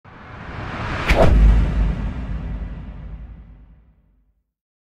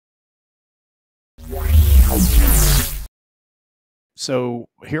So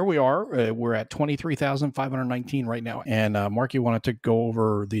here we are. We're at 23,519 right now. And Mark, you wanted to go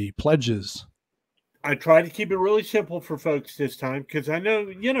over the pledges. I try to keep it really simple for folks this time because I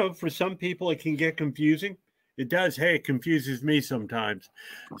know, for some people it can get confusing. It does. Hey, it confuses me sometimes.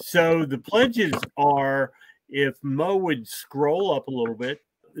 So the pledges are, if Mo would scroll up a little bit,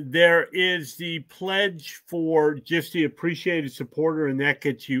 there is the pledge for just the appreciated supporter, and that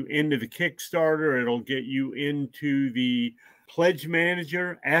gets you into the Kickstarter. It'll get you into the pledge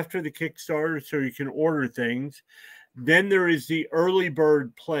manager after the Kickstarter so you can order things. Then there is the early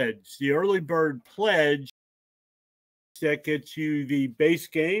bird pledge. The early bird pledge that gets you the base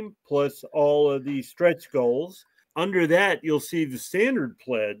game plus all of the stretch goals. Under that, you'll see the standard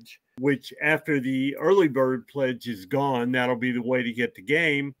pledge, which after the early bird pledge is gone, that'll be the way to get the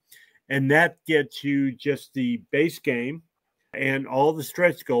game. And that gets you just the base game and all the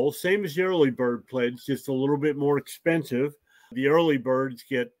stretch goals, same as the early bird pledge, just a little bit more expensive. The early birds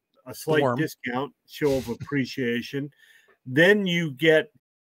get a slight discount, show of appreciation. Then you get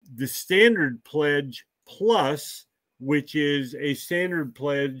the standard pledge plus, which is a standard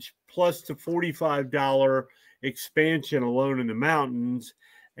pledge plus the $45 expansion Alone in the Mountains.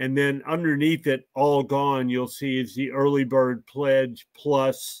 And then underneath it, all gone, you'll see is the early bird pledge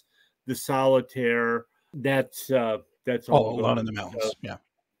plus the solitaire. That's all Alone in the Mountains. So,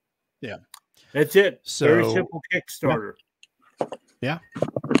 yeah. That's it. So, very simple Kickstarter. Yeah.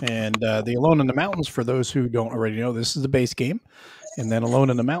 And the Alone in the Mountains, for those who don't already know, this is the base game. And then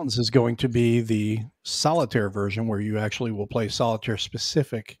Alone in the Mountains is going to be the solitaire version where you actually will play solitaire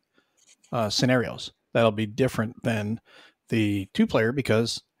specific scenarios. That'll be different than the 2-player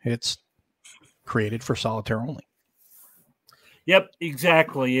because it's created for solitaire only. Yep,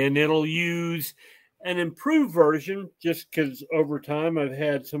 exactly. And it'll use an improved version just because over time I've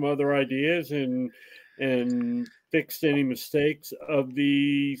had some other ideas and fixed any mistakes of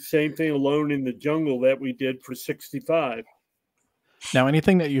the same thing Alone in the Jungle that we did for 65. Now,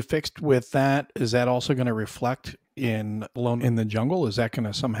 anything that you fixed with that, is that also going to reflect in Alone in the Jungle? Is that going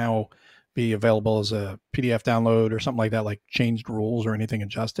to somehow be available as a PDF download or something like that, like changed rules or anything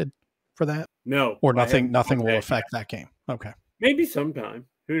adjusted for that? No. Or nothing will affect that game? Okay. Maybe sometime.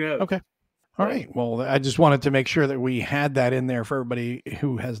 Who knows? Okay. All right. Well, I just wanted to make sure that we had that in there for everybody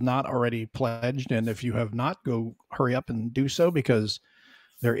who has not already pledged. And if you have not, go hurry up and do so because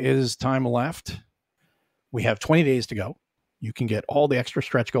there is time left. We have 20 days to go. You can get all the extra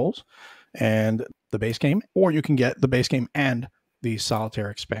stretch goals and the base game, or you can get the base game and the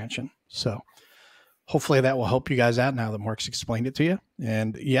solitaire expansion. So hopefully that will help you guys out now that Mark's explained it to you.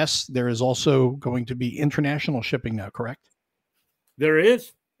 And yes, there is also going to be international shipping now, correct? There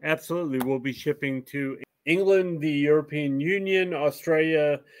is. Absolutely. We'll be shipping to England, the European Union,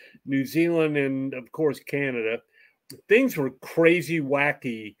 Australia, New Zealand, and of course, Canada. Things were crazy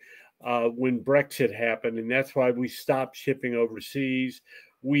wacky when Brexit happened, and that's why we stopped shipping overseas.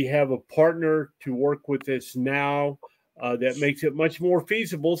 We have a partner to work with us now that makes it much more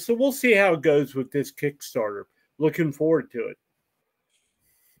feasible. So we'll see how it goes with this Kickstarter. Looking forward to it.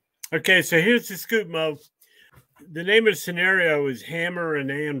 Okay, so here's the scoop, Mo. The name of the scenario is Hammer and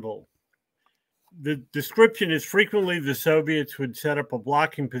Anvil. The description is frequently the Soviets would set up a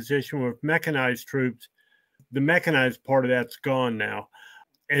blocking position with mechanized troops. The mechanized part of that's gone now.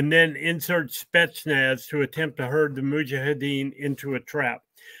 And then insert Spetsnaz to attempt to herd the Mujahideen into a trap.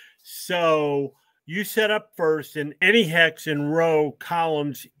 So you set up first in any hex in row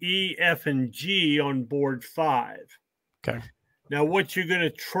columns E, F, and G on board 5. Okay. Now, what you're going to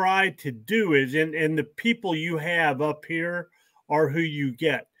try to do is, and the people you have up here are who you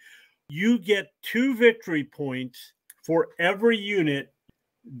get. You get 2 victory points for every unit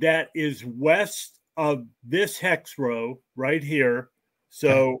that is west of this hex row right here.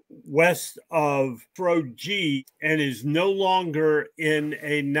 So west of row G and is no longer in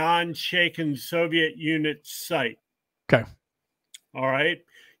a non-shaken Soviet unit site. Okay. All right.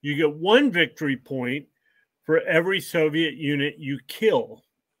 You get 1 victory point for every Soviet unit you kill.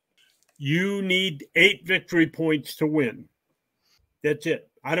 You need 8 victory points to win. That's it.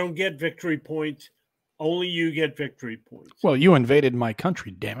 I don't get victory points. Only you get victory points. Well, you invaded my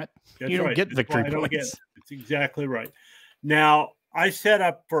country, damn it. That's you don't right. get That's victory why I don't points. get it. That's exactly right. Now, I set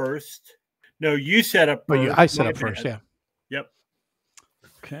up first. No, you set up first. I set up first, yeah. Yep.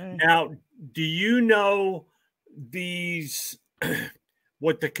 Okay. Now, do you know these,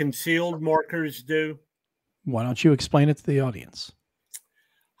 what the concealed markers do? Why don't you explain it to the audience?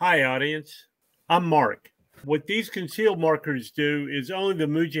 Hi, audience. I'm Mark. What these concealed markers do is only the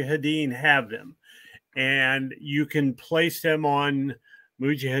Mujahideen have them. And you can place them on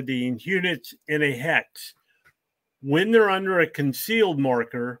Mujahideen units in a hex. When they're under a concealed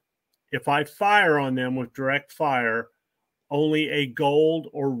marker, if I fire on them with direct fire, only a gold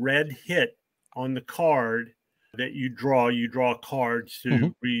or red hit on the card that you draw cards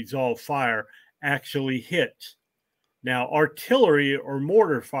to resolve fire, actually hits. Now, artillery or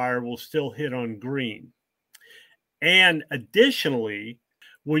mortar fire will still hit on green. And additionally,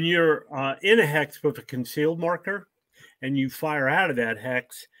 when you're in a hex with a concealed marker and you fire out of that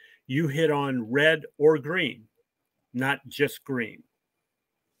hex, you hit on red or green, not just green.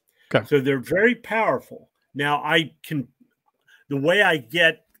 Okay. So they're very powerful. Now, the way I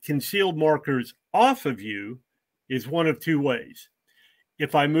get concealed markers off of you is one of two ways.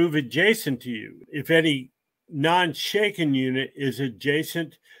 If I move adjacent to you, if any non-shaken unit is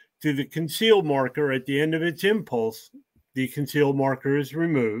adjacent to the concealed marker at the end of its impulse, the concealed marker is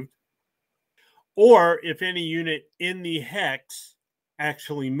removed. Or if any unit in the hex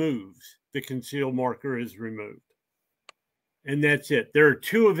actually moves, the concealed marker is removed. And that's it. There are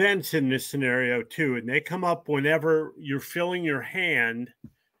two events in this scenario too, and they come up whenever you're filling your hand,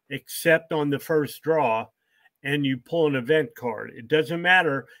 except on the first draw, and you pull an event card. It doesn't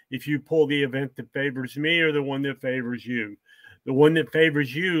matter if you pull the event that favors me or the one that favors you. The one that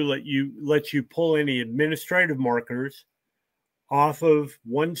favors you lets you pull any administrative markers off of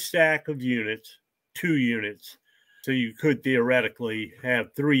one stack of units, 2 units. So you could theoretically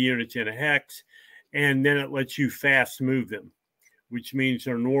have 3 units in a hex, and then it lets you fast move them, which means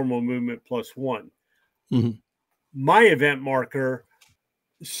their normal movement +1. My event marker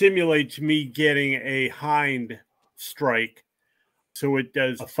simulates me getting a hind strike. So it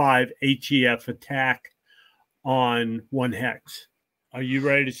does a 5 HEF attack on 1 hex. Are you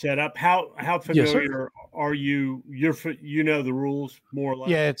ready to set up? How familiar are you? You know the rules more or less?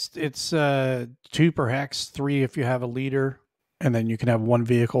 Yeah, it's 2 per hex, 3 if you have a leader, and then you can have 1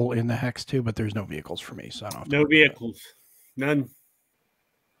 vehicle in the hex too, but there's no vehicles for me, so I don't have to No vehicles. None.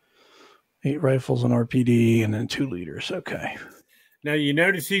 8 rifles and RPD, and then 2 leaders. Okay. Now, you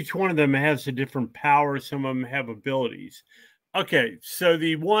notice each one of them has a different power. Some of them have abilities. Okay, so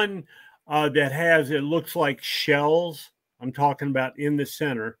the one that has, it looks like shells, I'm talking about in the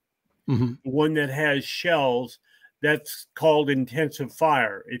center. The one that has shells, that's called intensive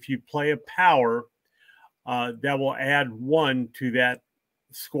fire. If you play a power, that will add 1 to that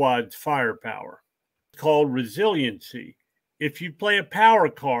squad's firepower. It's called resiliency. If you play a power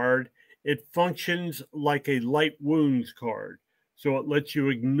card, it functions like a light wounds card. So it lets you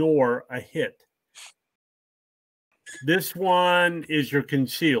ignore a hit. This one is your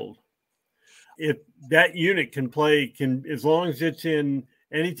concealed. If that unit as long as it's in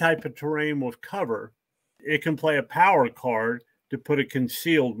any type of terrain with cover, it can play a power card to put a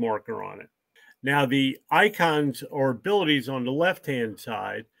concealed marker on it. Now, the icons or abilities on the left-hand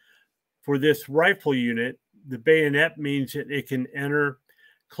side for this rifle unit, the bayonet means that it can enter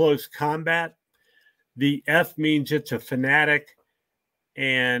close combat. The F means it's a fanatic.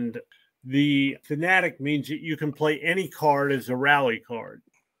 And the fanatic means that you can play any card as a rally card.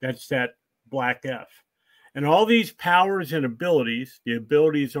 That's that black F. And all these powers and abilities, the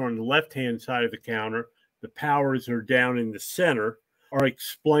abilities are on the left-hand side of the counter, the powers are down in the center, are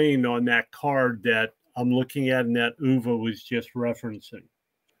explained on that card that I'm looking at and that Uva was just referencing.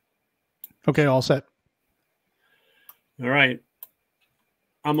 Okay, all set. All right.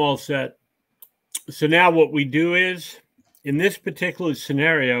 I'm all set. So now what we do is, in this particular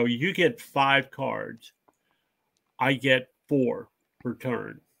scenario, you get 5 cards. I get 4 per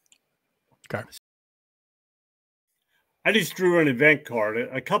turn. Okay. I just drew an event card.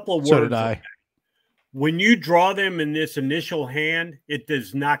 A couple of words. So did I. When you draw them in this initial hand, it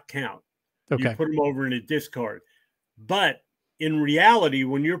does not count. Okay. You put them over in a discard. But in reality,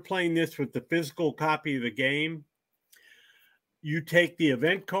 when you're playing this with the physical copy of the game, you take the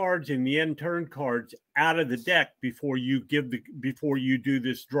event cards and the end turn cards out of the deck before you do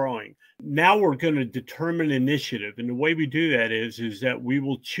this drawing. Now we're going to determine initiative. And the way we do that is that we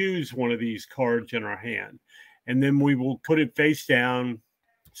will choose one of these cards in our hand, and then we will put it face down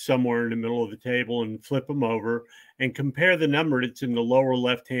somewhere in the middle of the table and flip them over and compare the number that's in the lower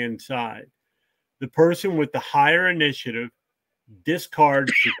left-hand side. The person with the higher initiative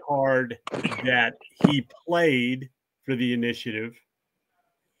discards the card that he played for the initiative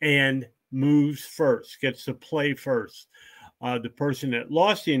and moves first, gets to play first. The person that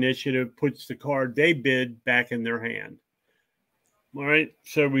lost the initiative puts the card they bid back in their hand. All right,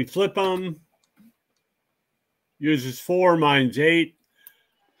 so we flip them. Uses 4, mine's 8.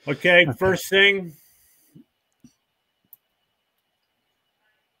 Okay, first thing.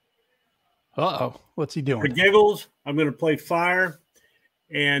 Uh-oh, what's he doing? For giggles, I'm going to play fire,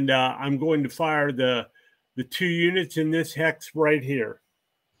 and I'm going to fire the the 2 units in this hex right here.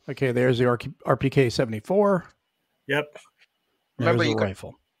 Okay, there's the RPK 74. Yep. There's the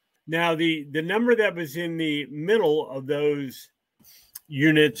rifle. Now, the number that was in the middle of those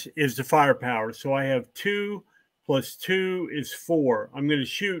units is the firepower. So I have 2 plus 2 is 4. I'm going to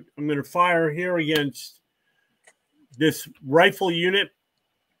shoot. I'm going to fire here against this rifle unit.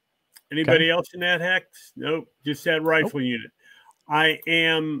 Anybody else in that hex? Nope, just that rifle unit. I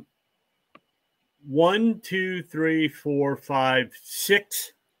am 1, 2, 3, 4, 5,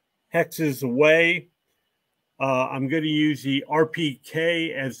 6 hexes away. I'm going to use the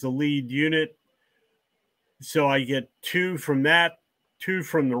RPK as the lead unit. So I get 2 from that, 2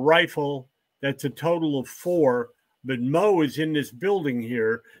 from the rifle. That's a total of 4. But Mo is in this building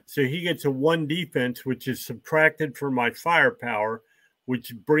here. So he gets a 1 defense, which is subtracted from my firepower,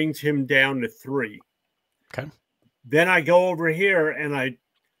 which brings him down to 3. Okay. Then I go over here and I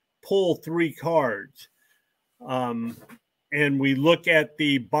pull 3 cards. And we look at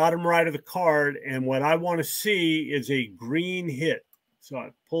the bottom right of the card, and what I want to see is a green hit. So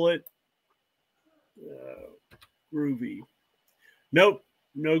I pull it. Groovy. Nope,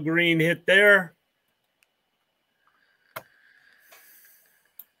 no green hit there.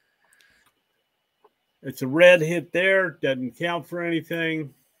 It's a red hit there. Doesn't count for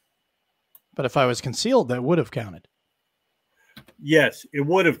anything. But if I was concealed, that would have counted. Yes, it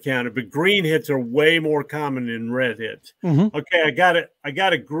would have counted, but green hits are way more common than red hits. Okay, I got it. I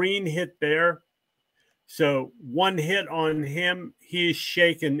got a green hit there. So 1 hit on him, he is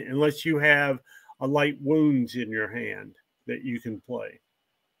shaken unless you have a light wounds in your hand that you can play.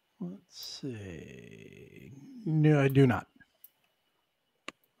 Let's see. No, I do not.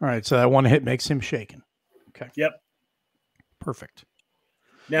 All right, so that 1 hit makes him shaken. Okay. Yep. Perfect.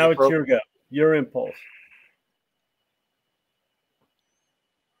 Now it's your go. Your impulse.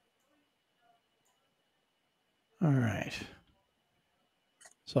 All right.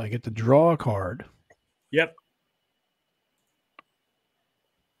 So I get to draw a card. Yep.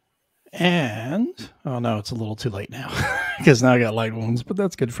 And, oh no, it's a little too late now because now I got light wounds, but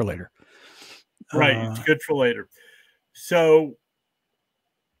that's good for later. Right. It's good for later. So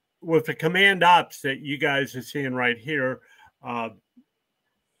with the command ops that you guys are seeing right here,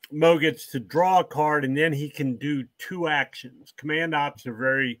 Mo gets to draw a card and then he can do 2 actions. Command ops are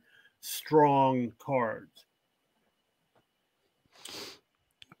very strong cards.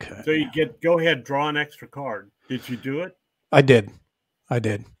 Okay. So you go ahead, draw an extra card. Did you do it? I did.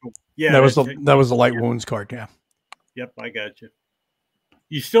 Yeah, that was the light wounds card. Yeah. Yep, I got you.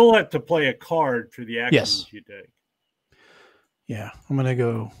 You still have to play a card for the actions you take. Yeah, I'm gonna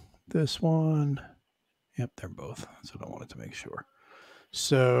go this one. Yep, they're both. So I wanted to make sure.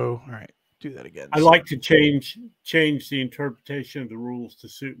 So, all right, do that again. I like to change the interpretation of the rules to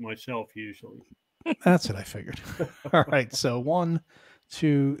suit myself usually. That's what I figured. All right, so 1,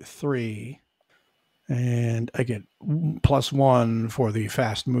 2, 3, and I get +1 for the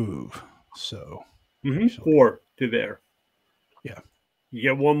fast move. So 4 to there. Yeah. You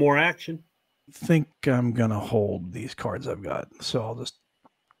get 1 more action. I think I'm gonna hold these cards I've got, so I'll just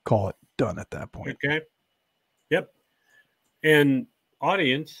call it done at that point. Okay. Yep. And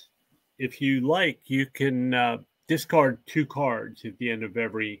audience, if you like, you can discard 2 cards at the end of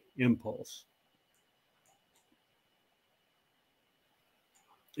every impulse.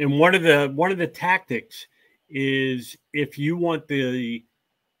 And one of the tactics is if you want the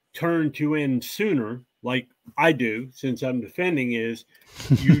turn to end sooner, like I do, since I'm defending, is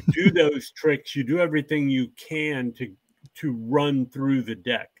you do those tricks, you do everything you can to run through the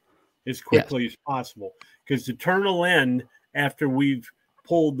deck as quickly as possible. Because the turn will end after we've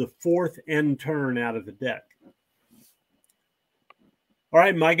pulled the 4th end turn out of the deck. All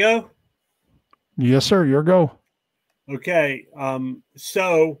right, my go? Yes, sir. Your go. Okay,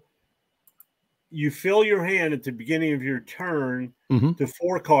 so you fill your hand at the beginning of your turn to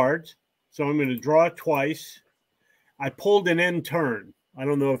 4 cards. So I'm going to draw twice. I pulled an end turn. I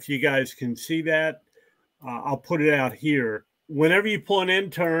don't know if you guys can see that. I'll put it out here. Whenever you pull an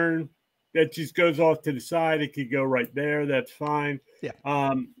end turn, that just goes off to the side. It could go right there. That's fine. Yeah.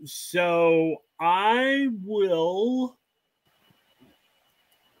 So I will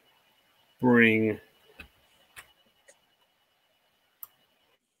bring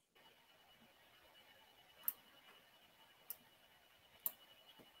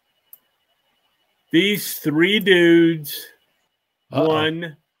these 3 dudes.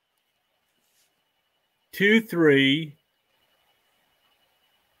 1, 2, 3.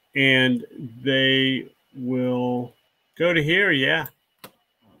 And they will go to here. Yeah.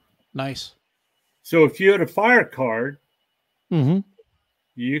 Nice. So if you had a fire card,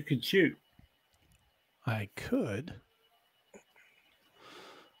 you could shoot. I could.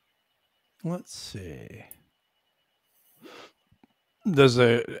 Let's see. Does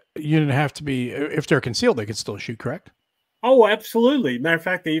a unit have to be, if they're concealed, they can still shoot, correct? Oh, absolutely. Matter of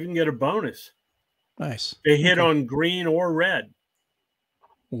fact, they even get a bonus. Nice. They hit on green or red.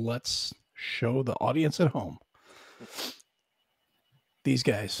 Let's show the audience at home. These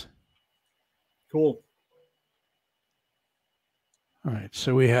guys. Cool. All right.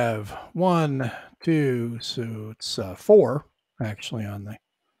 So we have 1, 2, so it's 4 actually on the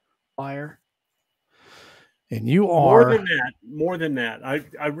fire. And you are more than that.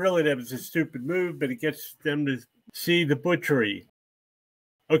 I really, that was a stupid move, but it gets them to see the butchery.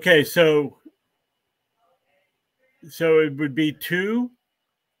 Okay, so it would be 2,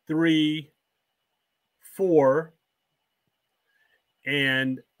 3, 4,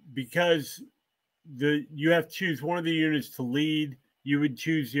 and because you have to choose one of the units to lead, you would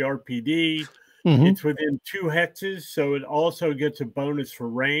choose the RPD. Mm-hmm. It's within 2 hexes, so it also gets a bonus for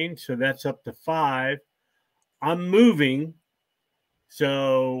range, so that's up to 5. I'm moving,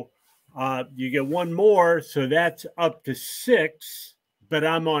 so you get 1 more, so that's up to 6. But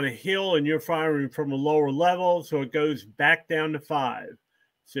I'm on a hill and you're firing from a lower level, so it goes back down to 5.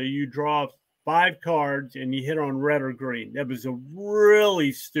 So you draw 5 cards and you hit on red or green. That was a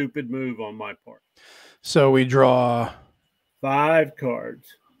really stupid move on my part. So we draw 5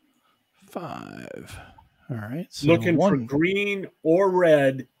 cards. 5. All right. So looking for green or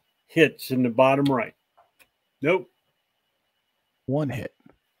red hits in the bottom right. Nope. 1 hit.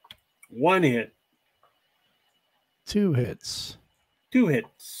 1 hit. 2 hits. 2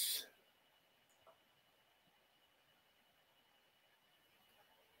 hits.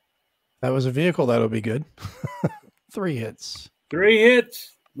 That was a vehicle. That'll be good. 3 hits. 3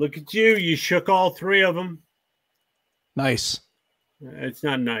 hits. Look at you. You shook all 3 of them. Nice. It's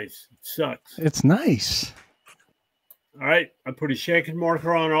not nice. It sucks. It's nice. All right. I put a shaking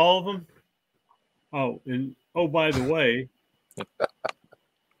marker on all of them. Oh, and by the way,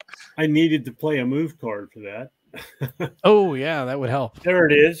 I needed to play a move card for that. Oh, yeah, that would help. There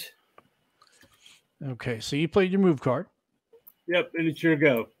it is. Okay, so you played your move card. Yep, and it's your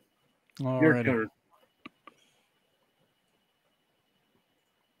go. Your turn.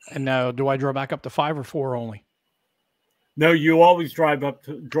 And now, do I draw back up to 5 or 4 only? No, you always draw up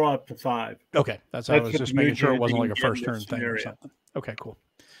to 5. Okay, that's I was just making sure it wasn't like a first turn thing or something. Okay, cool.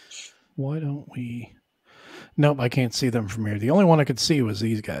 Why don't we? Nope, I can't see them from here. The only one I could see was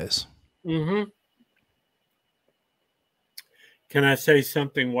these guys. Mm-hmm. Can I say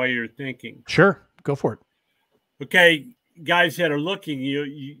something while you're thinking? Sure, go for it. Okay, guys that are looking,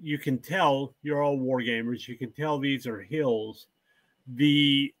 you can tell you're all war gamers. You can tell these are hills.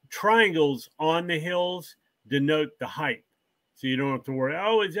 The triangles on the hills denote the height, so you don't have to worry.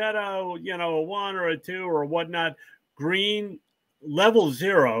 Oh, is that a 1 or a 2 or whatnot? Green level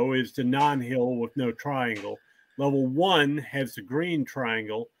 0 is the non-hill with no triangle. Level 1 has the green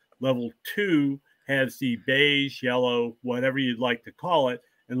triangle. Level 2 has the beige, yellow, whatever you'd like to call it,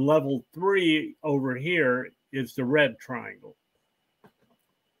 and level 3 over here is the red triangle.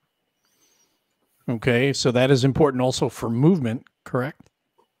 Okay, so that is important also for movement, correct?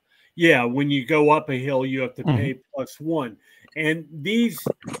 Yeah, when you go up a hill, you have to pay +1. And these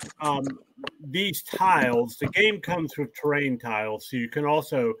tiles, the game comes with terrain tiles, so you can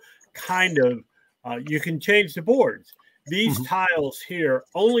also kind of you can change the boards. These tiles here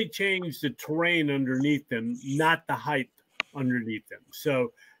only change the terrain underneath them, not the height underneath them.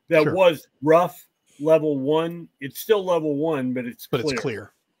 So that was rough level 1. It's still level 1, but it's clear. It's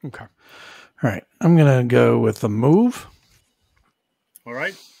clear. Okay. All right. I'm going to go with the move. All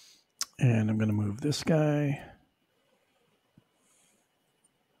right. And I'm going to move this guy.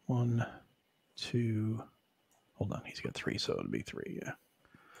 1, 2. Hold on. He's got 3, so it'll be 3. Yeah.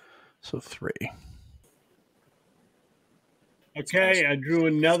 So 3. Okay. I drew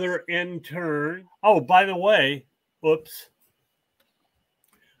another end turn. Oh, by the way, oops.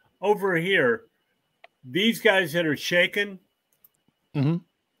 Over here, these guys that are shaken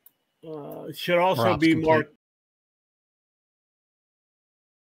should also be marked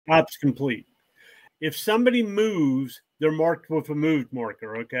ops complete. If somebody moves, they're marked with a moved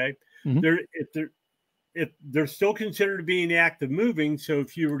marker. Okay, if they're still considered to be in the act of moving, so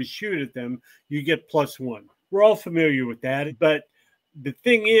if you were to shoot at them, you get +1. We're all familiar with that, but the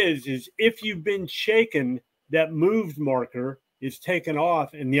thing is if you've been shaken, that moved marker is taken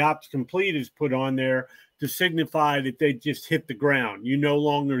off and the ops complete is put on there to signify that they just hit the ground. You no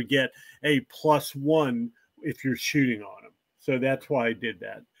longer get a +1 if you're shooting on them. So that's why I did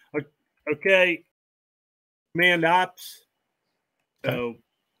that. Okay. Command ops. So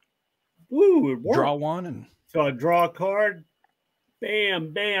Ooh, it worked. Draw one, and so I draw a card.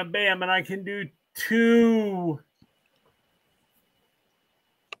 Bam, bam, bam, and I can do two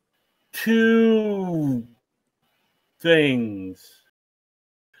things.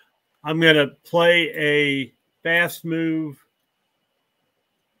 I'm going to play a fast move,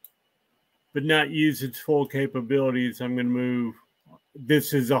 but not use its full capabilities. I'm going to move.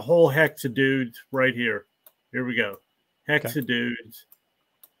 This is a whole hex of dudes right here. Here we go. Hex of dudes.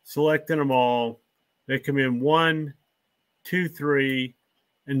 Selecting them all. They come in 1, 2, 3,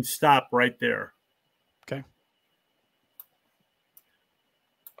 and stop right there. okay.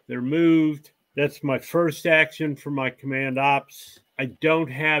 They're moved. That's my first action for my command ops. I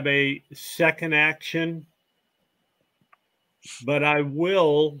don't have a second action, but I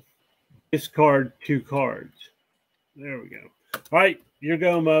will discard 2 cards. There we go. All right, your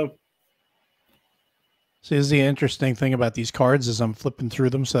go, Mo. See, this is the interesting thing about these cards is I'm flipping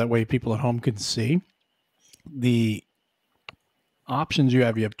through them so that way people at home can see the options you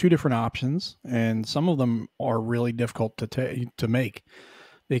have. You have 2 different options, and some of them are really difficult to make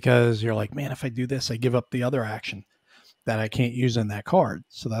because you're like, man, if I do this, I give up the other action that I can't use in that card.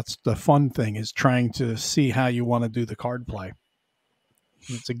 So that's the fun thing, is trying to see how you want to do the card play.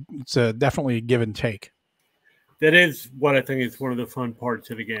 It's a definitely a give and take. That is what I think is one of the fun parts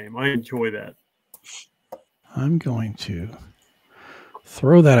of the game. I enjoy that. I'm going to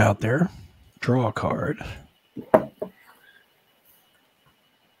throw that out there. Draw a card.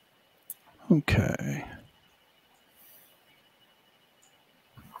 Okay.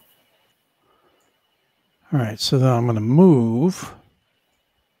 All right, so then I'm going to move.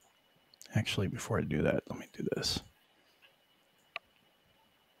 Actually, before I do that, let me do this.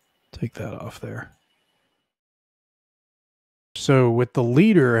 Take that off there. So with the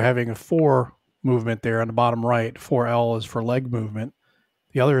leader having a 4 movement there on the bottom right, 4L is for leg movement.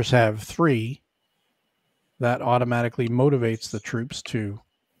 The others have 3. That automatically motivates the troops to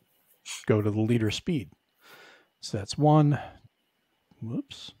go to the leader speed. So that's 1.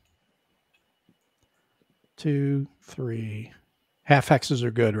 Whoops. 2, 3. Half hexes are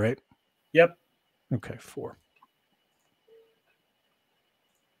good, right? Yep. Okay, 4.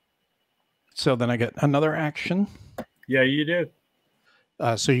 So then I get another action. Yeah, you do.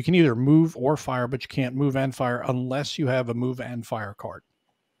 So you can either move or fire, but you can't move and fire unless you have a move and fire card.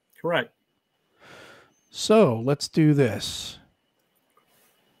 Correct. So let's do this.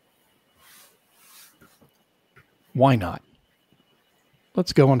 Why not?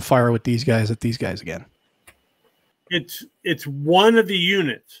 Let's go and fire with these guys at these guys again. It's one of the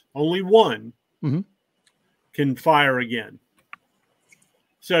units, only one, can fire again.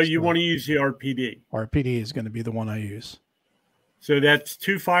 So you want to use the RPD. RPD is going to be the one I use. So that's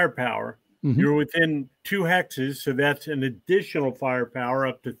 2 firepower. You're within 2 hexes, so that's an additional firepower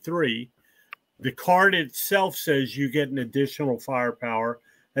up to 3. The card itself says you get an additional firepower.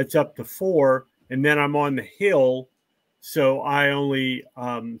 That's up to 4. And then I'm on the hill, so I only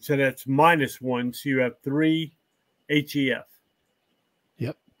so that's -1. So you have 3 HEF.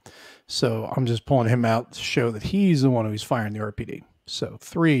 Yep. So I'm just pulling him out to show that he's the one who's firing the RPD. So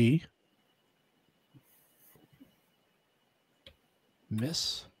 3.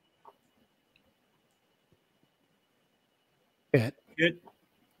 Miss. Hit. Hit.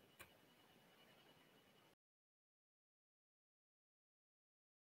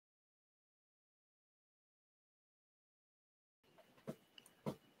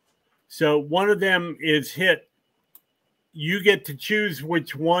 So one of them is hit. You get to choose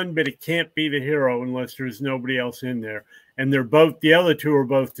which one, but it can't be the hero unless there's nobody else in there. And they're both, the other 2 are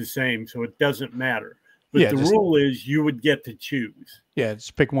both the same, so it doesn't matter. But the rule is you would get to choose. Yeah,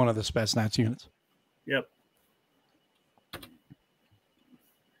 just pick one of the Spetsnaz units. Yep.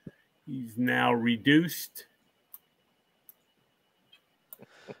 He's now reduced.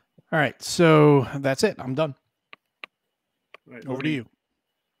 All right, so that's it. I'm done. Right, over to you.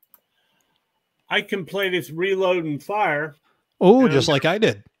 I can play this reload and fire. Oh, just like I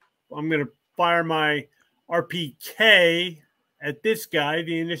did. I'm going to fire my RPK at this guy,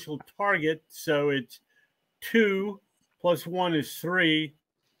 the initial target. So it's 2 plus 1 is 3.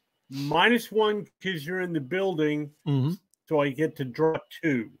 -1 because you're in the building. So I get to draw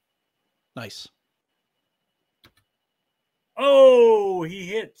 2. Nice. Oh, he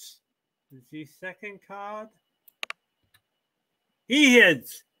hits. Is he second card? He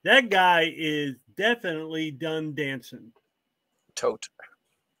hits. That guy is definitely done dancing.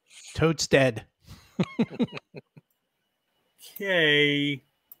 Toad's dead. Okay.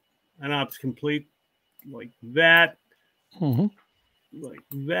 And ops complete like that. Like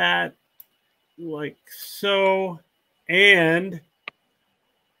that. Like so. And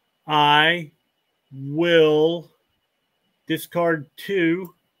I will discard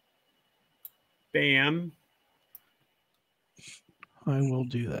 2. Bam. I will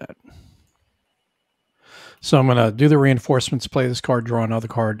do that. So I'm going to do the reinforcements, play this card, draw another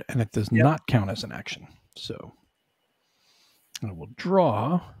card, and it does not count as an action. So I will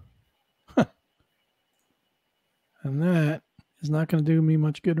draw. And that is not going to do me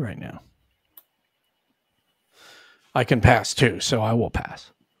much good right now. I can pass too, so I will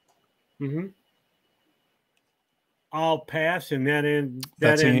pass. Mm-hmm. I'll pass, and that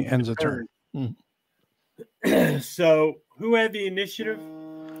ends a turn. Mm-hmm. So who had the initiative?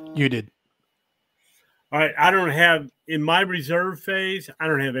 You did. All right. I don't have, in my reserve phase, I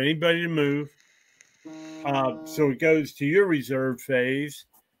don't have anybody to move. So it goes to your reserve phase,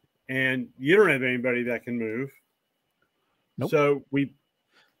 and you don't have anybody that can move. Nope. So we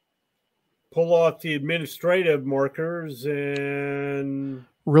pull off the administrative markers and...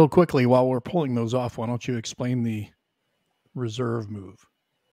 Real quickly, while we're pulling those off, why don't you explain the reserve move?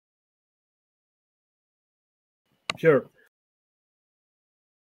 Sure.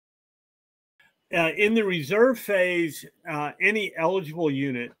 In the reserve phase, any eligible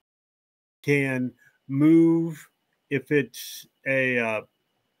unit can move if it's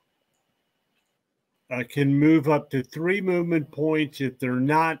can move up to 3 movement points if they're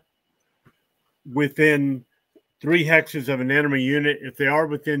not within 3 hexes of an enemy unit. If they are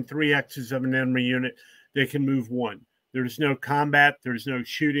within 3 hexes of an enemy unit, they can move 1. There's no combat. There's no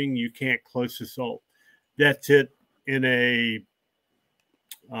shooting. You can't close assault. That's it in a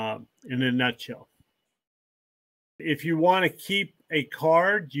nutshell. If you want to keep a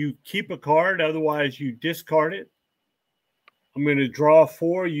card, you keep a card. Otherwise, you discard it. I'm going to draw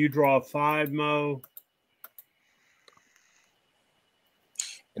 4. You draw 5, Mo.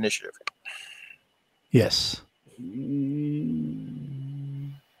 Initiative. Yes.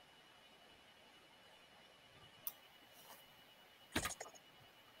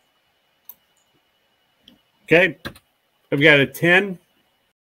 Okay. I've got a 10.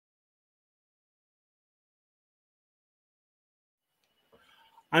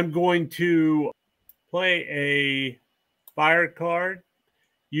 I'm going to play a fire card,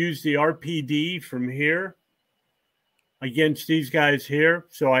 use the RPD from here against these guys here.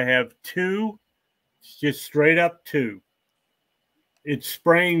 So I have 2. It's just straight up 2. It's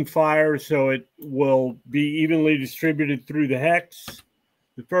spraying fire, so it will be evenly distributed through the hex.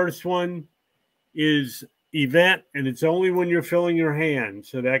 The first one is event, and it's only when you're filling your hand.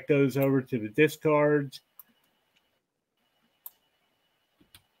 So that goes over to the discards.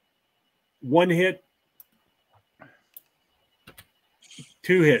 1 hit,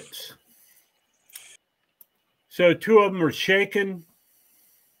 2 hits. So 2 of them are shaken.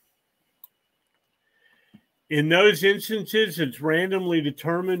 In those instances, it's randomly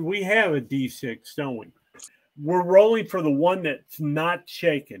determined. We have a D6, don't we? We're rolling for the one that's not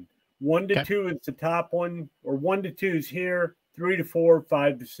shaken. 1 to 2 is the top one, or 1 to 2 is here. 3 to 4,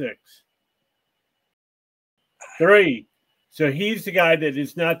 5 to 6. 3. So he's the guy that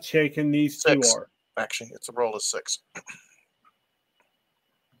is not shaken. These 6. 2 are. Actually, it's a roll of 6.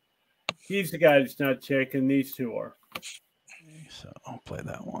 He's the guy that's not shaken. These 2 are. Okay, so I'll play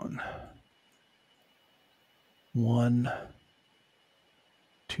that one. 1,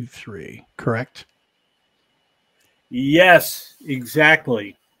 2, 3. Correct? Yes,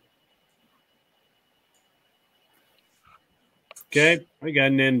 exactly. Okay, I got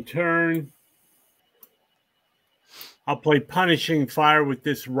an end turn. I'll play Punishing Fire with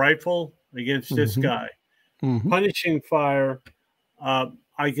this rifle against this guy. Punishing Fire,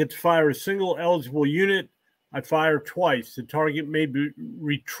 I get to fire a single eligible unit. I fire twice. The target may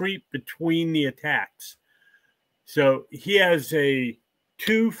retreat between the attacks. So he has a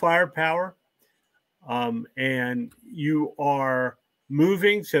 2 firepower, and you are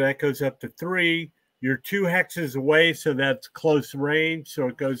moving, so that goes up to 3. You're 2 hexes away, so that's close range, so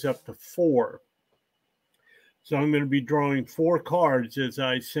it goes up to 4. So I'm going to be drawing 4 cards as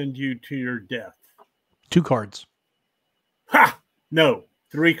I send you to your death. 2 cards. Ha! No,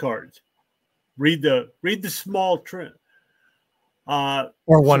 3 cards. Read the small trim. Or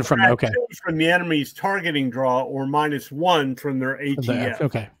 1 from the from the enemy's targeting draw, or -1 from their ATF.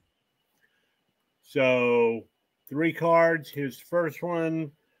 Okay. So 3 cards. Here's the first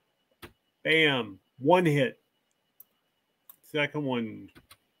one. Bam. 1 hit. Second one.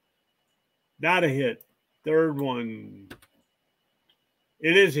 Not a hit. Third one.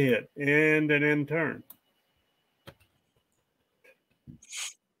 It is a hit. And an end turn.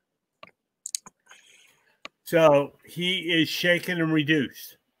 So he is shaken and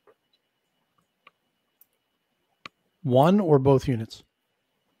reduced. 1 or both units?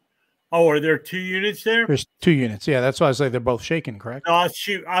 Oh, are there 2 units there? There's 2 units. Yeah, that's why I say they're both shaken, correct? No, I'll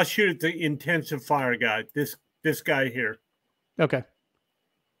shoot at the intensive fire guy. This guy here. Okay.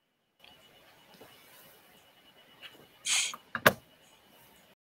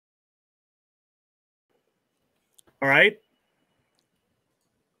 All right.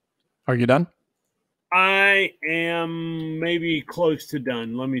 Are you done? I am maybe close to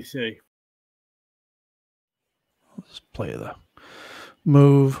done. Let me see. Let's play the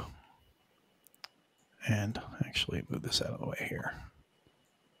move. And actually move this out of the way here.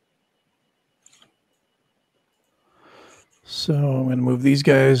 So I'm going to move these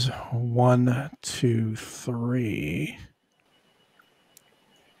guys 1, 2, 3.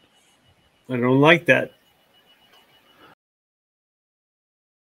 I don't like that.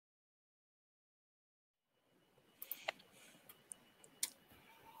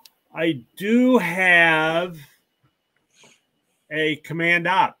 I do have a command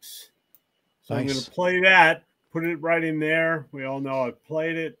ops. So I'm going to play that, put it right in there. We all know I've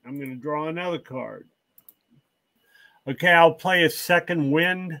played it. I'm going to draw another card. Okay, I'll play a second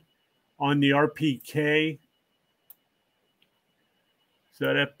wind on the RPK.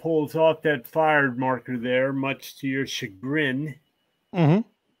 So that pulls off that fired marker there, much to your chagrin. Mm-hmm.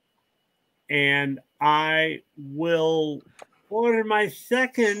 And I will order my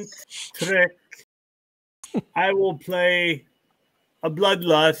second trick. I will play a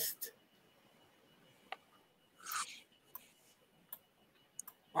bloodlust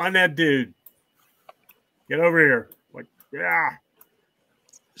on that dude. Get over here. Like, yeah.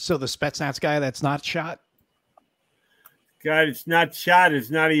 So the Spetsnaz guy that's not shot? God, it's not shot. It's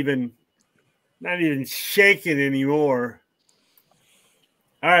not even shaking anymore.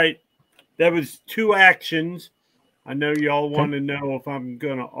 All right. That was 2 actions. I know y'all want to know if I'm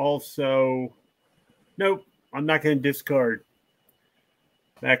going to also... Nope. I'm not going to discard.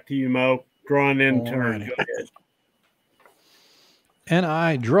 Back to you, Mo. Draw an end turn. Go ahead. And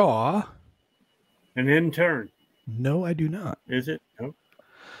I draw... An end turn. No, I do not. Is it? No.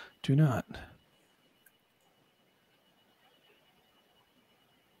 Do not.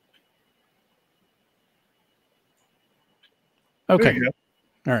 Okay.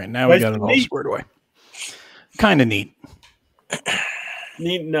 All right. Now we got it all squared away. Kind of neat.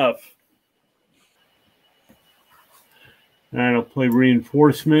 Neat enough. All right. I'll play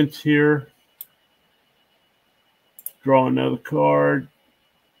reinforcements here. Draw another card.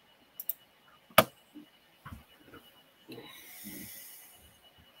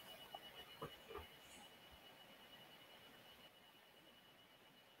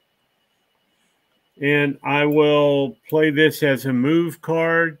 And I will play this as a move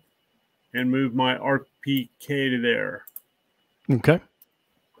card and move my RPK to there. Okay.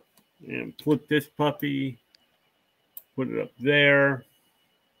 And flip this puppy, put it up there.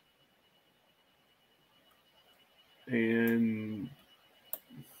 And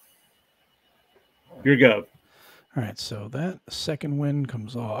here you go. All right, so that second wind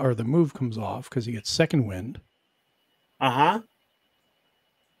comes off, or the move comes off because he gets second wind. Uh-huh.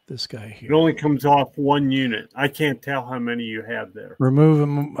 This guy here. It only comes off 1 unit. I can't tell how many you have there. Remove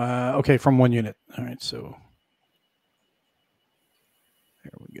him. Okay, from 1 unit. All right, so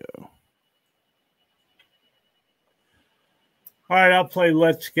there we go. All right, I'll play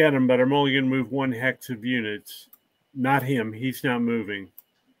Let's Get Him, but I'm only going to move 1 hex of units. Not him. He's not moving.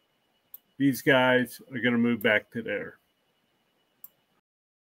 These guys are going to move back to there.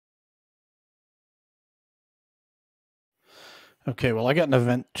 Okay, well, I got an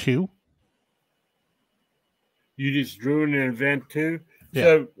event 2. You just drew an event 2? Yeah.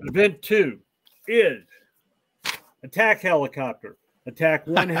 So event 2 is attack helicopter. Attack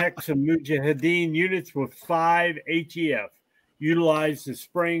 1 hex of Mujahideen units with 5 HEF. Utilize the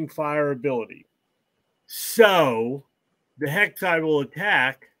spraying fire ability. So the hex I will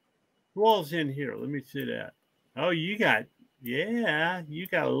attack, who all's in here? Let me see that. Oh, you got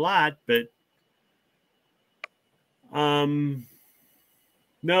a lot, but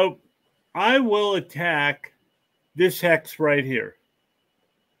nope. I will attack this hex right here.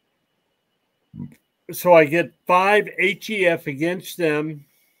 So I get 5 HEF against them.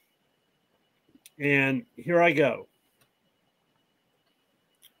 And here I go.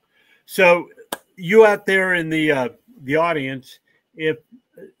 So you out there in the audience, if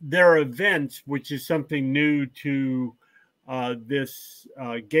there are events, which is something new to this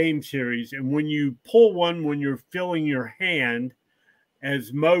game series, and when you pull one when you're filling your hand,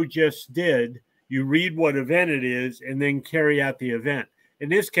 as Mo just did, you read what event it is and then carry out the event. In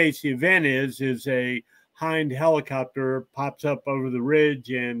this case, the event is a Hind helicopter pops up over the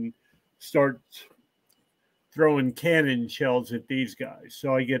ridge and starts throwing cannon shells at these guys.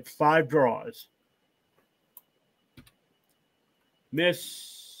 So I get 5 draws.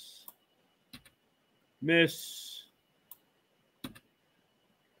 Miss. Miss.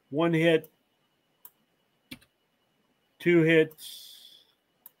 1 hit. 2 hits.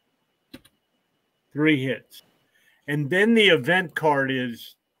 3 hits. And then the event card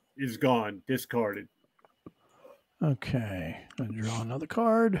is gone, discarded. Okay. I draw another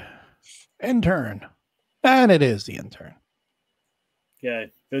card. End turn. And it is the end turn.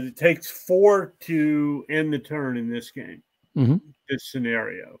 Okay. Because it takes 4 to end the turn in this game. Mm-hmm. This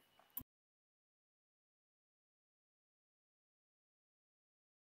scenario.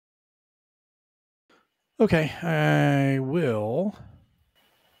 Okay. I will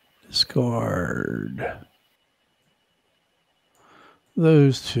discard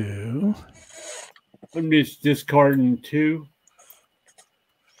those 2. I'm just discarding 2.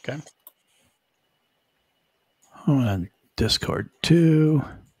 Okay. I'm going to discard 2.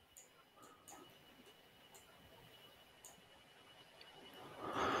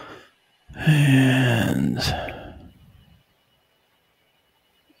 And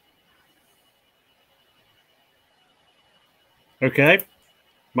Okay.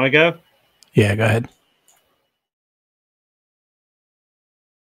 My go? yeah, go ahead.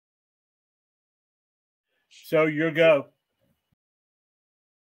 So your go.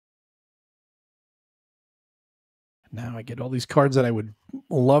 Now I get all these cards that I would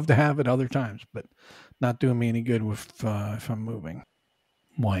love to have at other times, but not doing me any good with if I'm moving.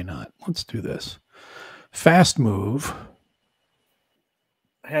 Why not? Let's do this. Fast move.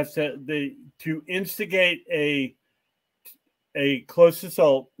 Has to instigate a close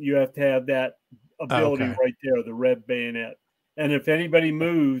assault, you have to have that ability right there, the red bayonet. And if anybody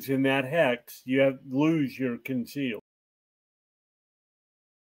moves in that hex, you lose your conceal.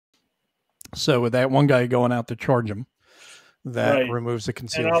 So with that one guy going out to charge him, that Right. removes the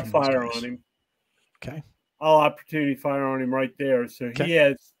conceal. And I'll fire on him. Okay. I'll opportunity fire on him right there. So he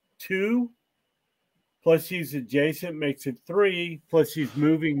has 2, plus he's adjacent makes it 3, plus he's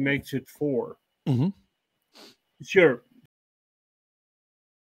moving makes it 4. Mm-hmm. Sure.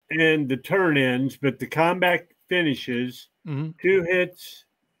 And the turn ends, but the combat finishes. Mm-hmm. 2 hits.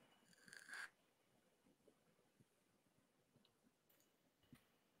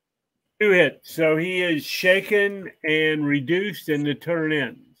 2 hits. So he is shaken and reduced, and the turn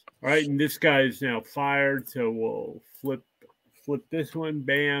ends. All right, and this guy is now fired. So we'll flip this one.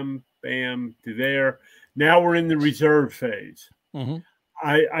 Bam, bam to there. Now we're in the reserve phase. Mm-hmm.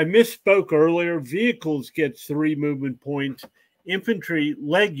 I misspoke earlier. Vehicles gets 3 movement points. Infantry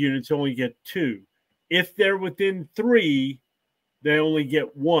leg units only get 2. If they're within 3, they only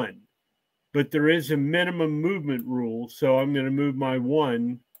get 1. But there is a minimum movement rule, so I'm going to move my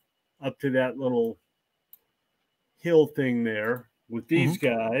 1 up to that little hill thing there with these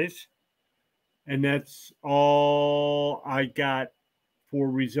guys. And that's all I got for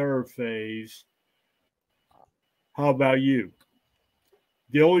reserve phase. How about you?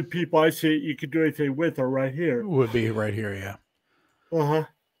 The only people I see you could do anything with are right here. Would be right here, yeah. Uh-huh.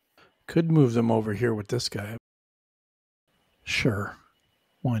 Could move them over here with this guy. Sure.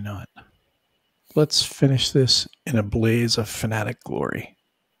 Why not? Let's finish this in a blaze of fanatic glory.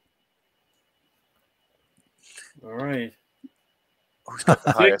 All right. Who's got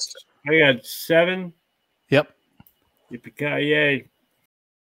the highest? I got 7. Yep. Yippee-ki-yay.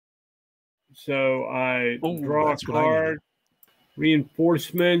 So I draw a card.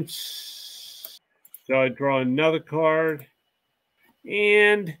 Reinforcements. So I draw another card.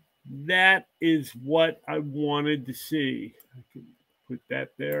 And that is what I wanted to see. I can put that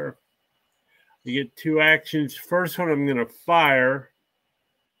there. I get 2 actions. First one, I'm going to fire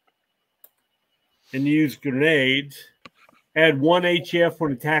and use grenades. Add 1 HF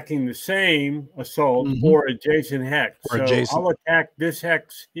when attacking the same assault or adjacent hex. So I'll attack this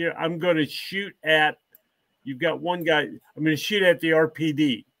hex here. I'm going to shoot at, you've got one guy, I'm going to shoot at the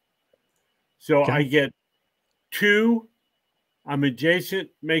RPD. So I get 2. I'm adjacent,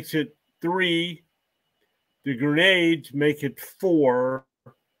 makes it 3. The grenades make it 4.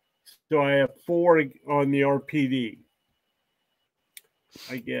 So I have 4 on the RPD.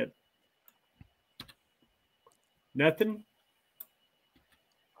 I get nothing.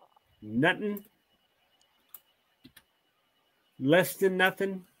 Nothing. Less than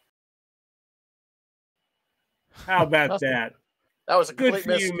nothing. How about that? That was a Good complete for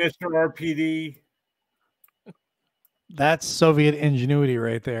miss. you, Mr. RPD. That's Soviet ingenuity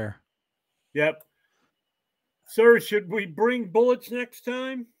right there. Yep. Sir, should we bring bullets next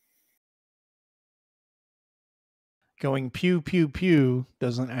time? Going pew, pew, pew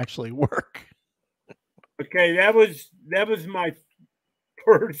doesn't actually work. Okay, that was my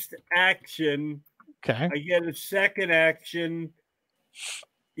first action. Okay. I get a second action.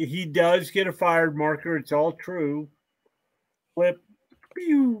 He does get a fired marker. It's all true. Flip.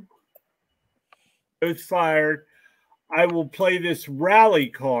 Pew. Goes fired. I will play this rally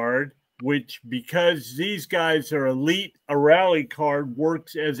card, which, because these guys are elite, a rally card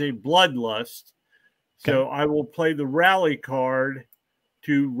works as a bloodlust. So I will play the rally card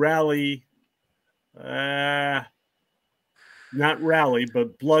to rally, not rally,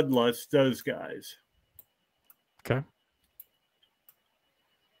 but bloodlust those guys. Okay.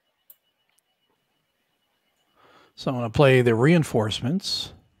 So I'm going to play the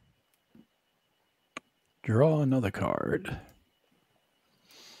reinforcements. Draw another card.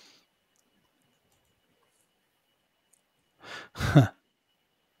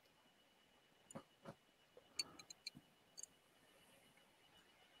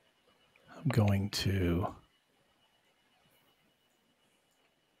 I'm going to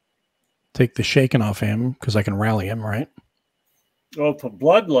take the shaken off him because I can rally him, right? Oh, for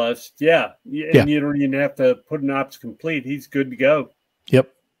bloodlust, yeah. And you don't even have to put an ops complete. He's good to go.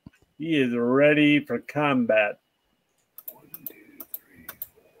 Yep. He is ready for combat. 1, 2, 3,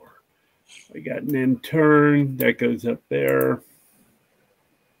 4. I got an end turn. That goes up there.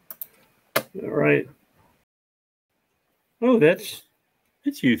 All right. Oh, that's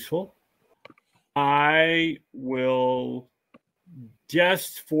useful. I will,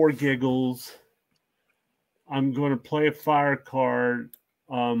 just for giggles, I'm going to play a fire card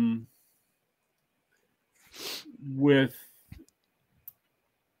with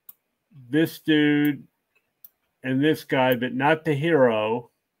this dude and this guy, but not the hero.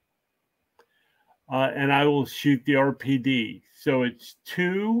 And I will shoot the RPD. So it's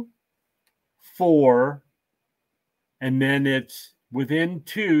 2, 4, and then it's within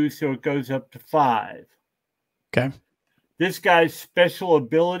 2, so it goes up to 5. Okay. This guy's special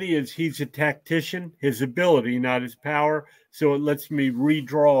ability is he's a tactician, his ability, not his power. So it lets me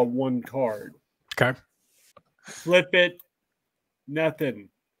redraw 1 card. Okay. Flip it, nothing.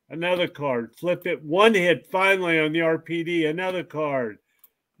 Another card. Flip it, 1 hit finally on the RPD. Another card.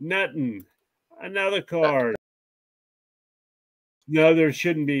 Nothing. Another card. No, there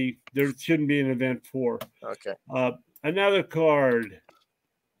shouldn't be. There shouldn't be an event 4. Okay. Another card.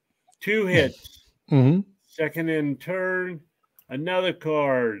 2 hits. Mm-hmm. Second in turn, another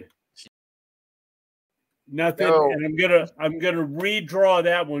card. Nothing. No. And I'm gonna redraw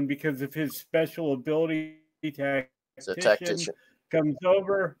that one because of his special ability. Tactician comes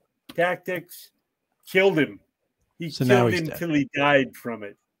over. Tactics killed him. He killed him till he died from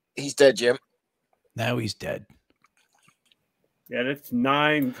it. He's dead, Jim. Now he's dead. Yeah, that's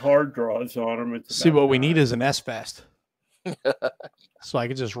 9 card draws on him. It's See, what we need is an S-Fest. So I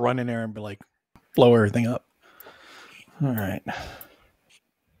could just run in there and be like, blow everything up. All right.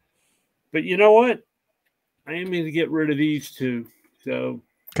 But you know what? I am going to get rid of these 2. So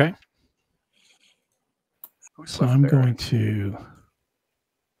okay. So I'm going to.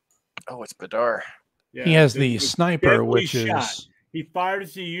 Oh, it's Badar. Yeah, he has the sniper, which is. He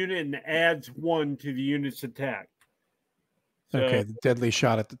fires the unit and adds 1 to the unit's attack. So, okay, the deadly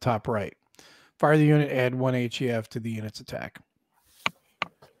shot at the top right. Fire the unit, add 1 HEF to the unit's attack.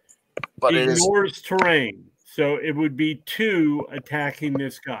 But it ignores terrain. So it would be 2 attacking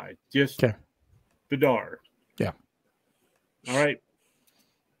this guy. Just Badar. Yeah. All right.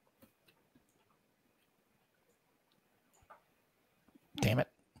 Damn it.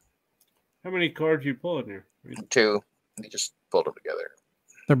 How many cards you pulling there? 2. They just pulled them together.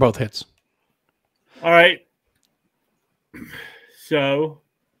 They're both hits. All right. So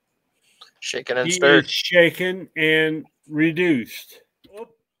shaken and stirred. Shaken and reduced. Oh,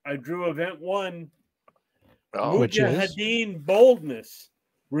 I drew event 1. Mujahideen boldness.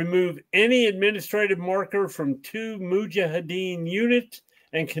 Remove any administrative marker from 2 Mujahideen units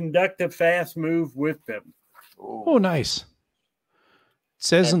and conduct a fast move with them. Ooh. Oh, nice. It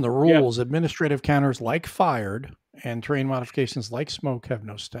says in the rules, administrative counters like fired and terrain modifications like smoke have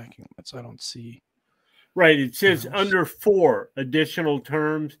no stacking limits. I don't see. Right. It says under 4 additional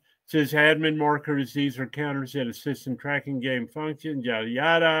terms. It says admin markers. These are counters that assist in tracking game functions, yada,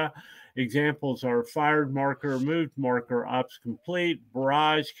 yada. Examples are fired marker, moved marker, ops complete,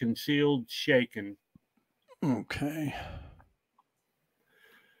 barrage, concealed, shaken. Okay.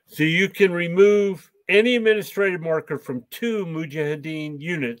 So you can remove any administrative marker from 2 Mujahideen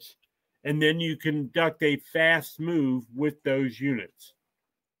units, and then you conduct a fast move with those units.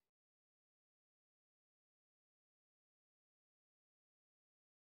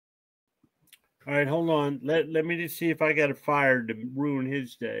 All right, hold on. Let me just see if I got a fire to ruin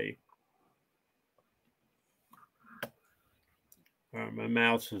his day. All right, my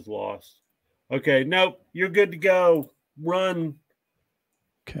mouse is lost. Okay, nope, you're good to go. Run.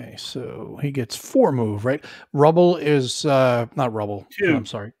 Okay, so he gets 4 move, right? Rubble is not rubble. 2. I'm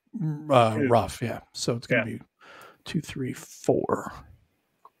sorry. 2. Rough, yeah. So it's gonna Yeah. be 2, 3, 4.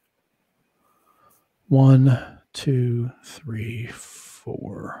 1, 2, 3,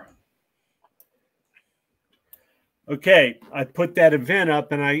 4. Okay, I put that event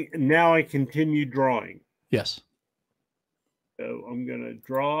up, and now I continue drawing. Yes. So I'm gonna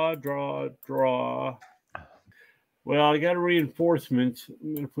draw. Well, I got a reinforcements.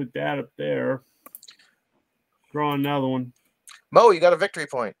 I'm gonna put that up there. Draw another one. Mo, you got a victory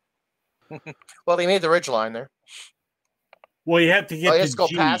point. Well, he made the ridge line there. Well, you have to get Oh, you to have to go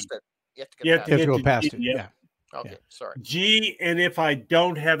G. past it. You have to You have You have to go to past G, it. yep. Yeah. Okay, sorry. G, and if I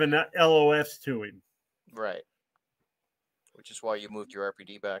don't have an LOS to him. Right. Which is why you moved your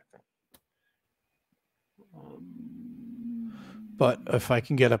RPD back. But if I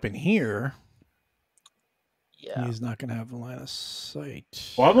can get up in here, Yeah. he's not going to have a line of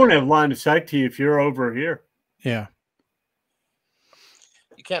sight. Well, I won't have line of sight to you if you're over here. Yeah.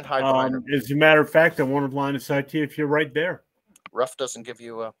 You can't hide behind As a matter of fact, I won't have line of sight to you if you're right there. Rough doesn't give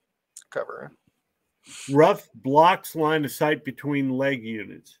you a cover. Rough blocks line of sight between leg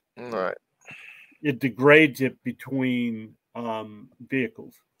units. All right. It degrades it between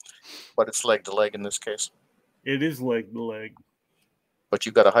vehicles. But it's leg to leg in this case. It is leg to leg. But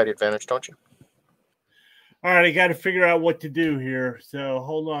you've got a height advantage, don't you? All right, I got to figure out what to do here. So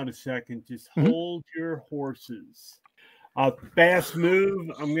hold on a second. Just hold your horses. Fast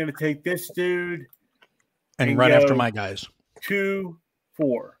move. I'm going to take this dude And run after my guys. 2,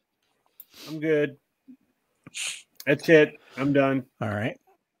 4. I'm good. That's it. I'm done. All right.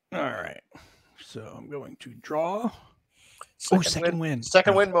 So I'm going to draw. Second win.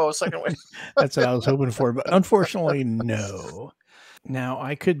 Second win, Mo. Second win. That's what I was hoping for, but unfortunately, no. Now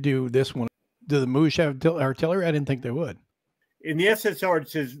I could do this one. Do the Moosh have artillery? I didn't think they would. In the SSR, it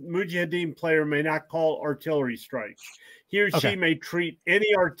says Mujahideen player may not call artillery strikes. He or she may treat any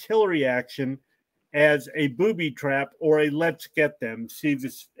artillery action as a booby trap or a let's get them. See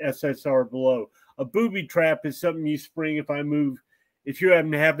this SSR below. A booby trap is something you spring if you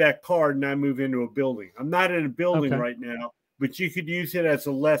happen to have that card and I move into a building. I'm not in a building right now, but you could use it as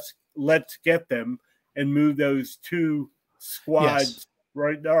a let's get them and move those 2 squads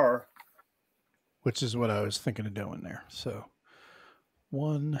right there. Which is what I was thinking of doing there. So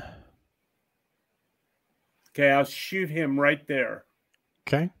 1. Okay, I'll shoot him right there.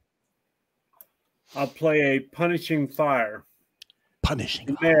 Okay. I'll play a punishing fire.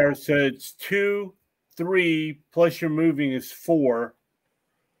 Punishing there, so it's 2, 3 plus your moving is 4.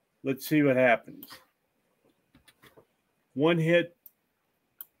 Let's see what happens. 1 hit.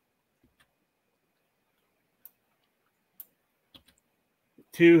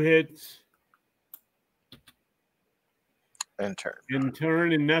 2 hits. And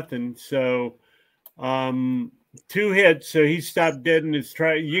turn and nothing. So 2 hits. So he stopped dead in his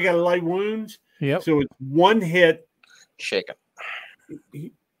track. You got light wounds. Yep. So it's 1 hit. Shaken.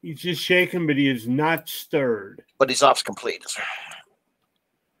 He's just shaken, but he is not stirred. But he's ops complete.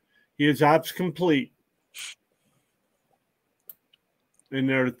 He is ops complete. And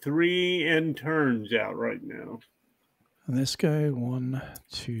there are 3 end turns out right now. And this guy, 1,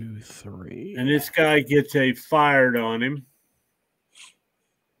 2, 3. And this guy gets a fired on him.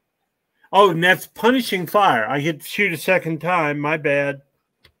 Oh, and that's punishing fire. I get to shoot a second time. My bad.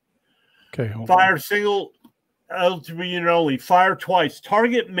 Okay. Fire single eligible unit only. Fire twice.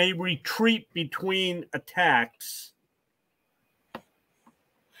 Target may retreat between attacks.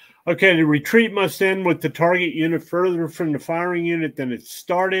 Okay, the retreat must end with the target unit further from the firing unit than it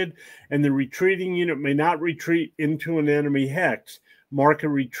started, and the retreating unit may not retreat into an enemy hex. Mark a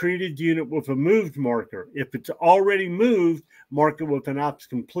retreated unit with a moved marker. If it's already moved, mark it with an ops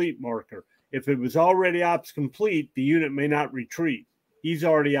complete marker. If it was already ops complete, the unit may not retreat. He's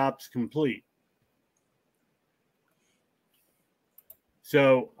already ops complete.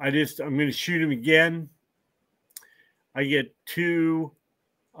 So I'm going to shoot him again. I get 2,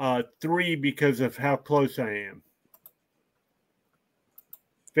 3 because of how close I am.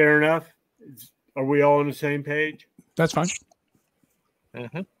 Fair enough. Are we all on the same page? That's fine.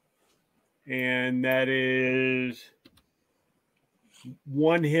 And that is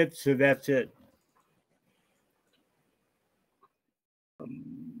 1 hit, so that's it.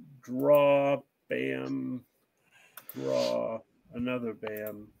 Draw, bam, draw, another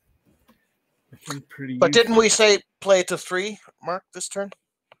bam. But didn't we say play to 3, Mark, this turn?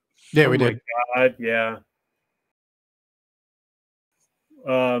 Yeah, we did. My God, yeah.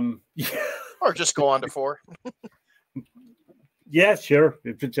 Or just go on to 4. Yeah, sure.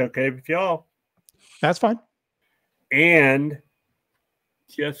 If it's okay with y'all. That's fine. And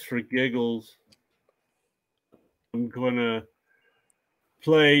just for giggles, I'm going to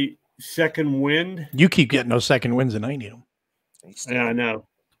play Second Wind. You keep getting those second wins, and I need them. Yeah, I know.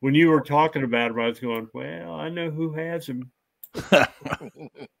 When you were talking about it, I was going, well, I know who has them.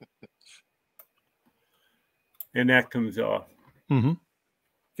 And that comes off. Mm-hmm.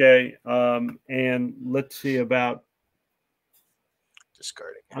 Okay. And let's see about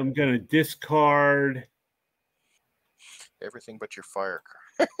discarding. I'm going to discard everything but your fire.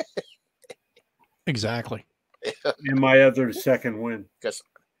 Exactly. And my other second win. Because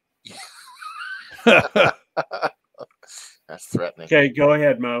that's threatening. Okay, go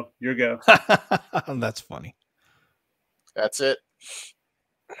ahead, Mo. Your go. That's funny. That's it.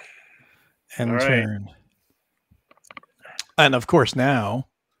 End All right. turn. And of course, now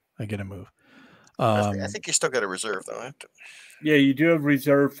I get a move. I think you still got a reserve, though. Yeah, you do have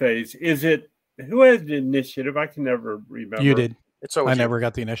reserve phase. Is it who has the initiative? I can never remember. You did. It's always I never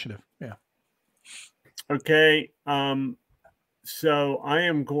got the initiative. Yeah. Okay. So I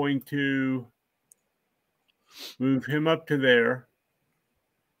am going to move him up to there.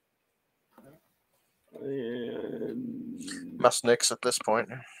 And must nix at this point.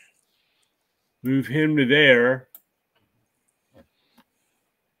 Move him to there.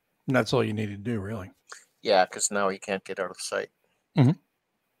 And that's all you need to do, really. Yeah, because now he can't get out of sight. Mm-hmm.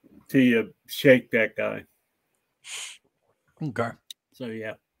 Till you shake that guy. Okay. So,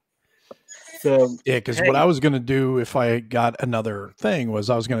 yeah. So yeah, because what I was going to do if I got another thing was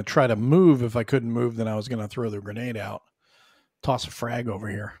I was going to try to move. If I couldn't move, then I was going to throw the grenade out, toss a frag over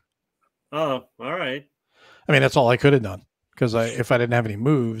here. Oh, all right. I mean, that's all I could have done because if I didn't have any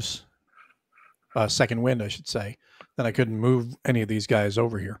moves, second wind, I should say, then I couldn't move any of these guys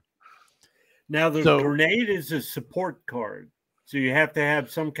over here. Now, the grenade is a support card, so you have to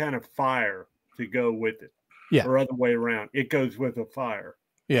have some kind of fire to go with it. Yeah. Or other way around. It goes with a fire.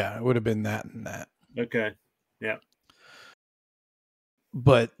 Yeah, it would have been that and that. Okay. Yeah.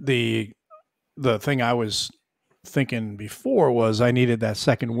 But the thing I was thinking before was I needed that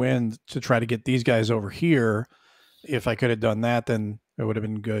second wind to try to get these guys over here. If I could have done that, then it would have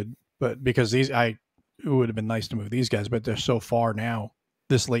been good. But because it would have been nice to move these guys, but they're so far now,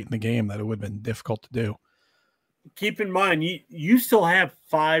 this late in the game, that it would have been difficult to do. Keep in mind, you still have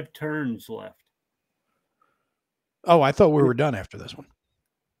 5 turns left. Oh, I thought we were done after this one.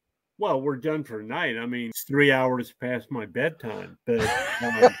 Well, we're done for tonight. I mean, it's 3 hours past my bedtime. But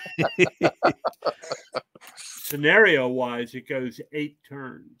scenario-wise, it goes 8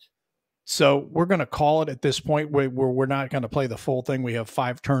 turns. So we're going to call it at this point where we're not going to play the full thing. We have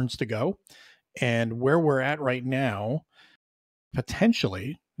 5 turns to go. And where we're at right now,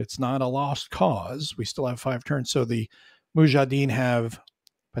 potentially, it's not a lost cause. We still have 5 turns. So the Mujahideen have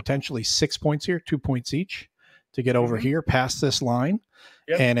potentially 6 points here, 2 points each to get over here past this line.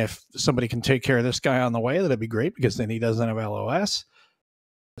 Yep. And if somebody can take care of this guy on the way, that'd be great because then he doesn't have LOS.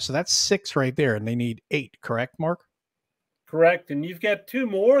 So that's 6 right there. And they need 8, correct, Mark? Correct. And you've got 2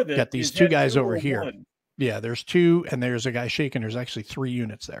 more. That got these 2 guys over here. 1. Yeah, there's 2 and there's a guy shaking. There's actually 3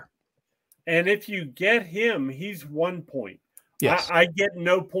 units there. And if you get him, he's 1 point. Yes. I get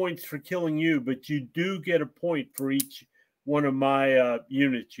no points for killing you, but you do get a point for each one of my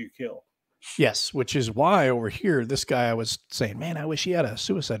units you kill. Yes, which is why over here, this guy I was saying, man, I wish he had a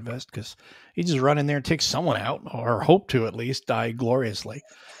suicide vest because he just run in there and take someone out, or hope to at least die gloriously.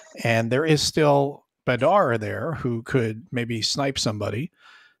 And there is still Badar there who could maybe snipe somebody.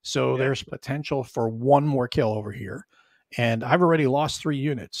 So there's potential for 1 more kill over here. And I've already lost 3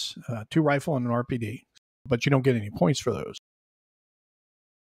 units, 2 rifle and an RPD, but you don't get any points for those.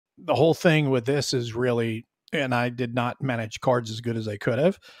 The whole thing with this is really, and I did not manage cards as good as I could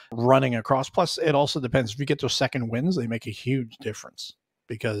have, running across. Plus, it also depends. If you get those second wins, they make a huge difference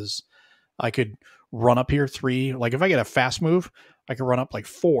because I could run up here 3. Like if I get a fast move, I could run up like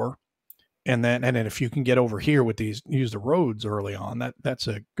 4. And then if you can get over here with these, use the roads early on, that's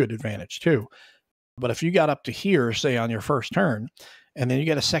a good advantage too. But if you got up to here, say on your first turn, and then you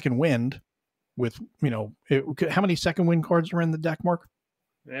get a second wind with, how many second wind cards are in the deck, Mark?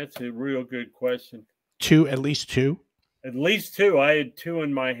 That's a real good question. 2, at least 2? At least 2. I had 2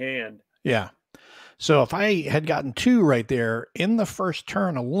 in my hand. Yeah. So if I had gotten 2 right there in the first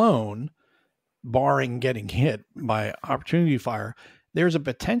turn alone, barring getting hit by opportunity fire, there's a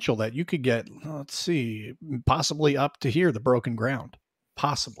potential that you could get, let's see, possibly up to here, the broken ground.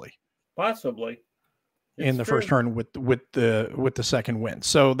 Possibly. In the first turn with the second win.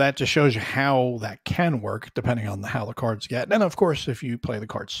 So that just shows you how that can work depending on how the cards get. And of course, if you play the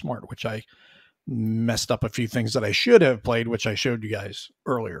cards smart, which I messed up a few things that I should have played, which I showed you guys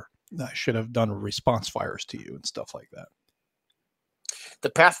earlier. I should have done response fires to you and stuff like that. The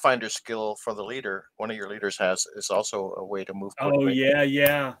Pathfinder skill for the leader, one of your leaders has, is also a way to move quickly. Oh,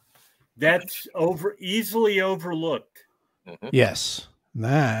 yeah. That's easily overlooked. Mm-hmm. Yes,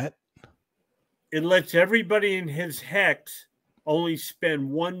 that. It lets everybody in his hex only spend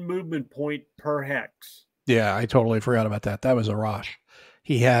 1 movement point per hex. Yeah, I totally forgot about that. That was Arash.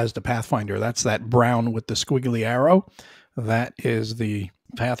 He has the Pathfinder. That's that brown with the squiggly arrow. That is the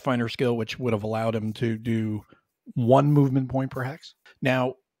Pathfinder skill, which would have allowed him to do 1 movement point per hex.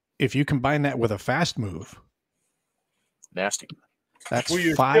 Now, if you combine that with a fast move, nasty. That's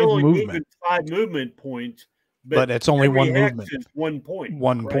you're 5 still movement. 5 movement points, but it's only 1 hex movement. is 1 point.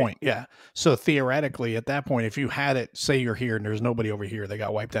 1 point, yeah. So theoretically, at that point, if you had it, say you're here and there's nobody over here, they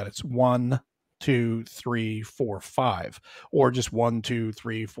got wiped out. It's 1, 2, 3, 4, 5, or just 1, 2,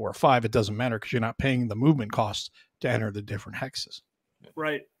 3, 4, 5. It doesn't matter because you're not paying the movement costs to enter the different hexes.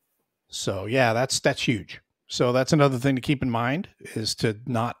 Right. So yeah, that's huge. So that's another thing to keep in mind, is to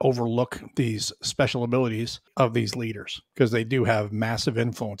not overlook these special abilities of these leaders, because they do have massive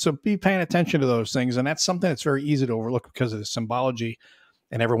influence. So be paying attention to those things. And that's something that's very easy to overlook because of the symbology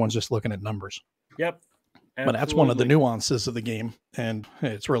and everyone's just looking at numbers. Yep. Absolutely. But that's one of the nuances of the game, and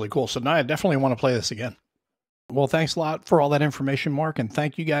it's really cool. So now I definitely want to play this again. Well, thanks a lot for all that information, Mark, and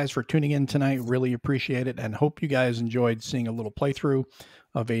thank you guys for tuning in tonight. Really appreciate it, and hope you guys enjoyed seeing a little playthrough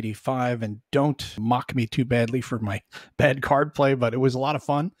of 85, and don't mock me too badly for my bad card play, but it was a lot of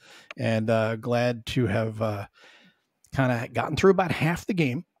fun, and glad to have kind of gotten through about half the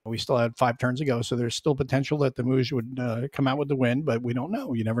game. We still had 5 turns to go, so there's still potential that the Mooj would come out with the win, but we don't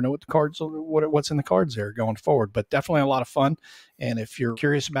know. You never know what the cards, what's in the cards there going forward, but definitely a lot of fun. And if you're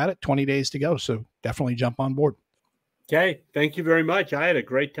curious about it, 20 days to go, so definitely jump on board. Okay, thank you very much. I had a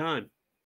great time.